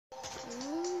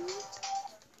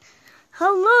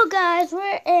Hello guys,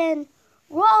 we're in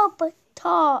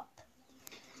Top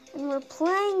and we're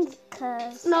playing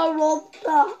because Rope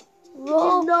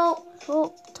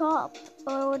Top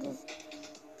or what is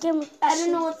game? I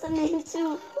don't know what the name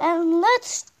too. And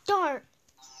let's start.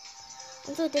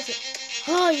 Let's do this.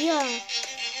 Oh yeah.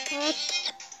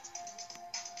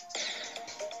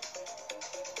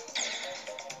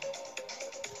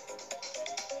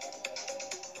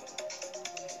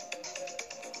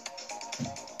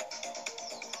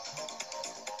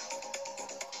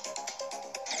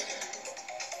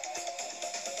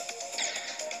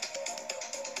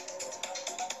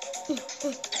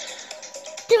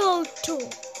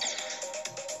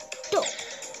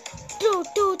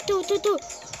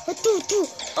 Do.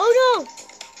 Oh no!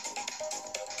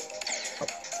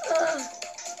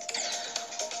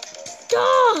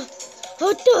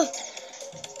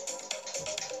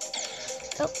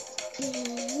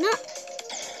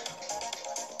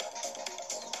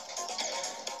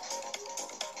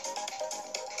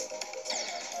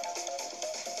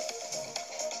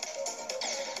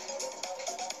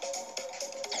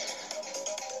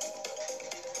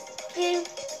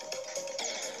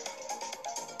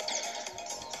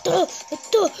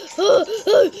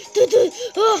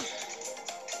 No.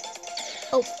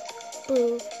 Oh,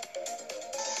 boo.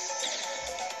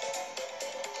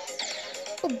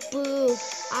 Oh, boo.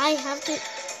 I have to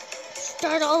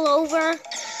start all over. Are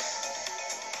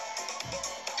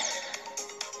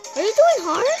you doing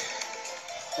hard?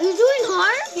 Are you doing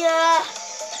hard? Yeah.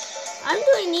 I'm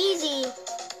doing easy.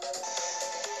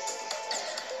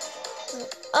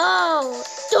 Oh,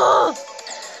 duh.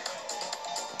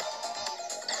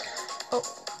 Oh.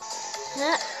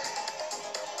 Yeah.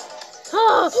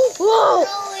 Oh, whoa.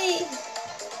 Really?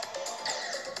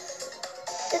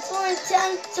 It's my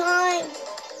 10th time.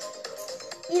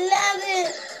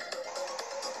 11.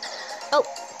 Oh.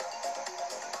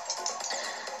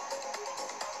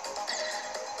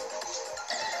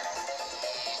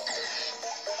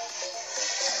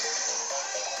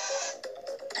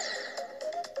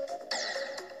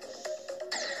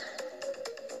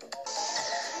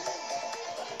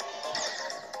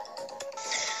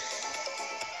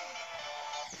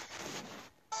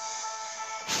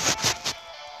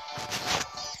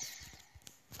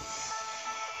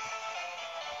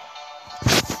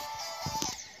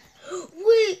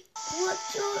 Wait, what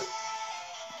the?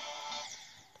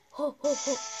 Ho, ho,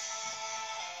 ho.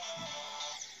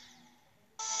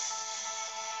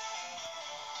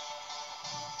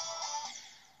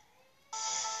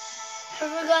 I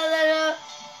forgot that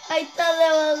I thought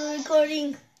that was recording.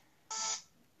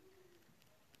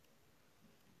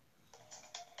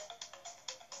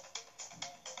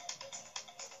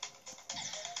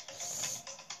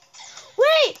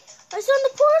 Wait, I saw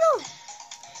the portal.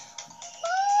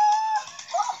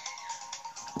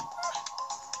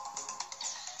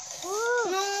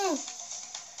 No.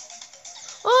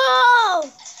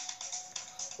 Oh!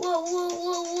 Whoa, whoa,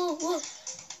 whoa, whoa, whoa.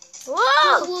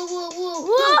 Whoa! Whoa, whoa, whoa,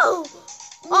 Whoa!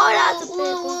 Oh, that's a big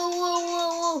whoa, one. whoa,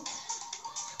 whoa,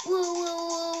 whoa, whoa,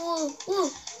 whoa, whoa,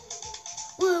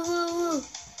 whoa, whoa, whoa, whoa,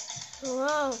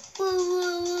 Whoa. whoa,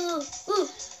 whoa, whoa, whoa.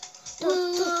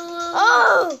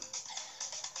 Oh!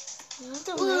 You have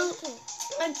to Whoa. make it.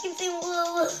 I keep saying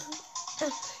whoa.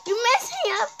 You're messing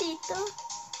up, Tito.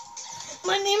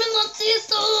 My name is not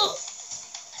Tito.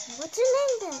 What's your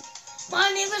name then? My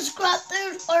name is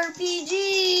Crafter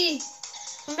RPG.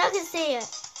 I'm not gonna say it.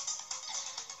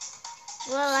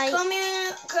 Well, Call me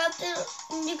Crafter.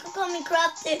 You can call me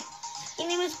Crafter. Your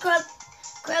name is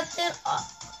Crafter.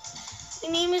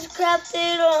 Your name is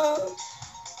Crafter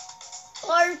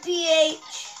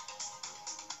RPH.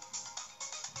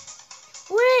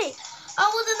 Wait! I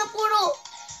was in the portal.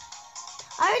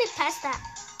 I already passed that.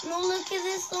 No, look at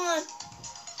this one.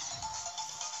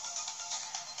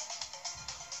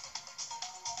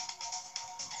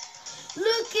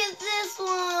 Look at this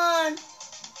one.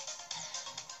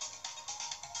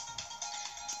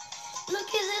 Look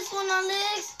at this one,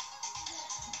 Alex.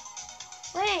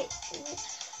 Wait.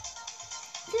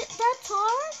 That's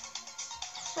hard?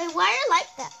 Wait, why are you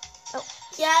like that? Oh.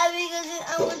 Yeah, because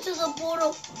I went to the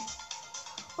portal.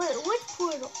 Wait, which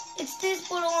portal? It's this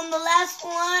portal on the last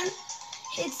one.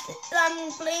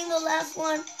 I'm playing the last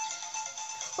one.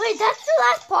 Wait, that's the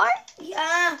last part?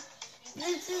 Yeah.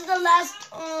 This is the last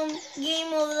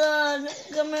game of the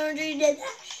Commander Dash.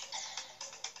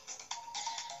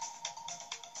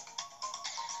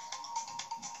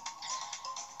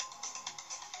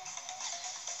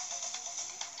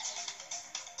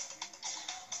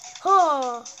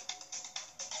 Oh.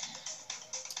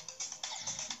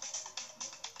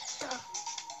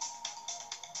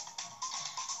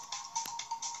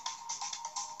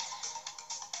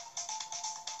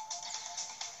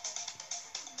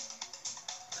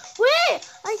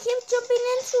 I keep jumping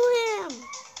into him.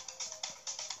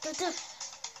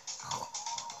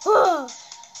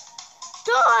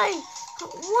 Die!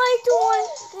 Why do I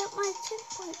get my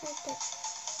checkpoint like that?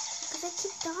 Because I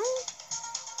keep dying?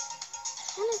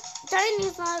 Dying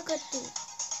is not a good thing.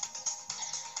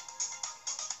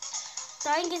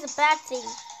 Dying is a bad thing.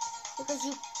 Because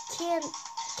you can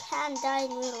die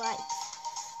in real life.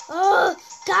 Oh,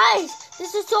 guys,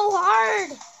 this is so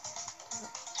hard.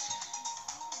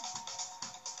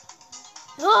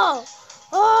 Oh.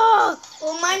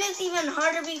 Well, mine is even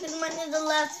harder because mine is the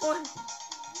last one.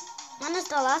 Mine is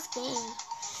the last game.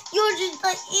 Yours is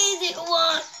the easy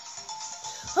one.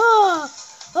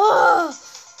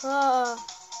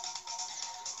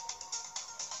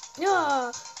 No!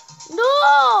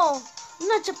 I'm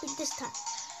not jumping this time.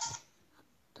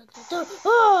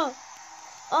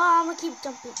 I'm gonna keep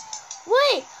jumping.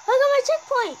 Wait! I got my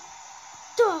checkpoint!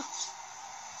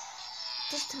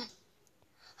 This time.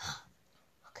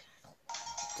 Okay.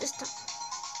 This time.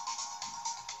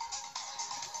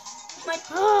 My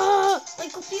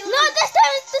computer. No, this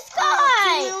time it's the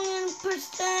sky!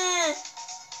 2,000,000%.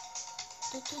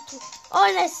 Oh,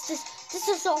 this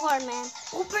is so hard, man.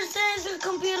 What percent is the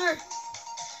computer?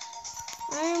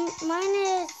 Mine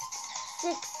is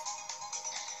 6.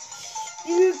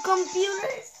 Your computer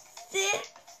is 6?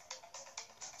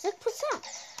 6%.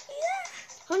 Yeah.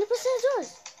 How many percent is yours?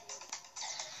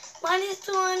 Mine is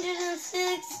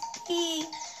 260.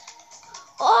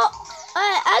 Oh,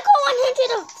 I got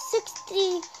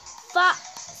 165.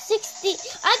 60.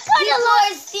 I got a lot. People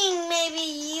are seeing maybe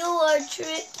you are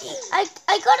tricking. I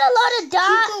got a lot of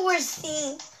dots. People were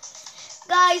seeing.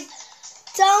 Guys,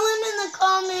 tell them in the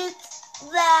comments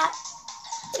that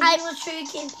I was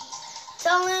tricking.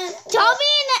 Tell me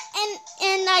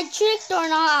and I tricked or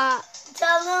not.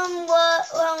 Tell them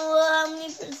how many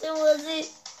percent was it.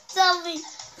 Tell me.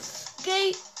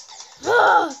 Okay?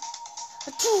 Oh,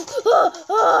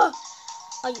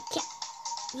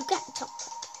 you can't jump.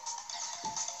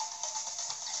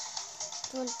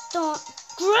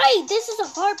 Great, this is a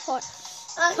hard part.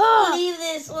 I can leave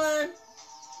this one.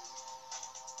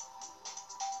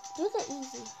 Do the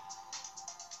easy.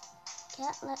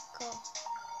 Can't let go.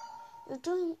 You're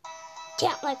doing.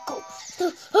 Can't let go.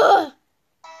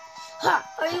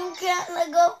 Are you can't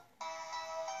let go?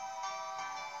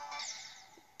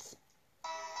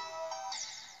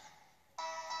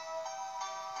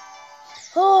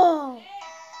 Oh.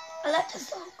 I like this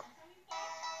song.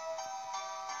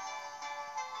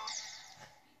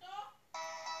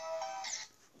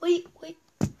 Wait.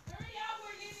 Hurry up,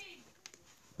 we're leaving.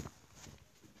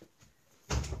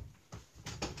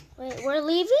 Wait, we're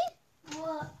leaving?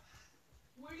 What?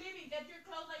 We're leaving. Get your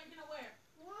clothes that you're going to wear.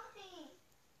 Why?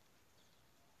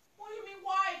 What do you mean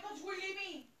why? Because we're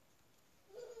leaving.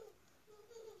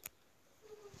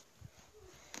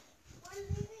 We're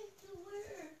leaving to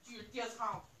where? To your tia's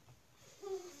house.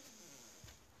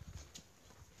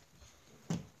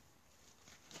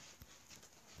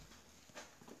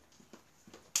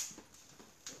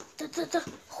 Look at your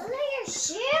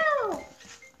shoe.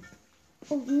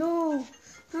 Oh no.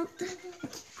 Hello.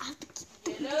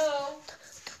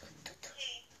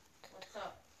 What's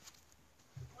up?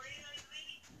 Where are you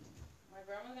leaving? My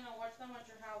grandma's going to watch them at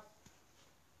your house.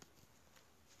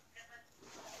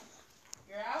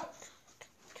 You're out?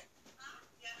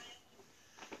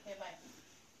 Okay, bye.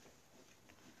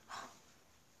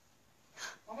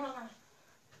 Vámonos, man.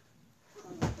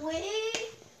 Wait.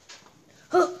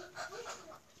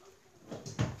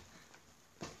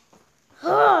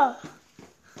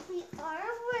 We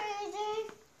are waiting.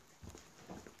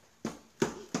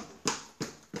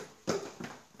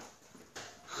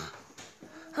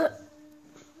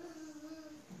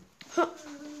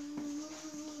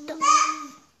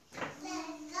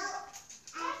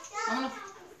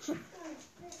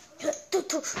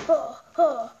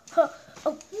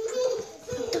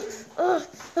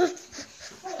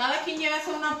 Cada quien lleva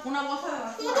una bolsa de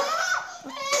basura.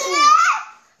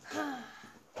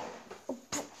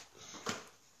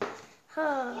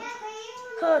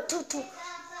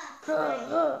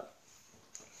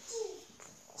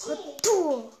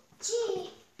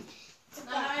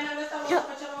 Nana, ven a ver esta bolsa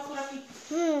para echar la basura aquí.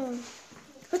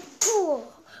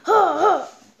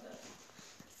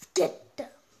 Get them.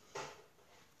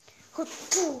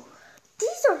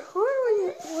 These are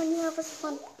hard when you have a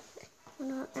fun.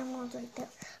 When everyone's right there.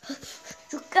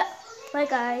 Bye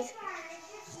guys.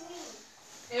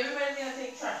 Everybody's going to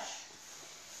take trash.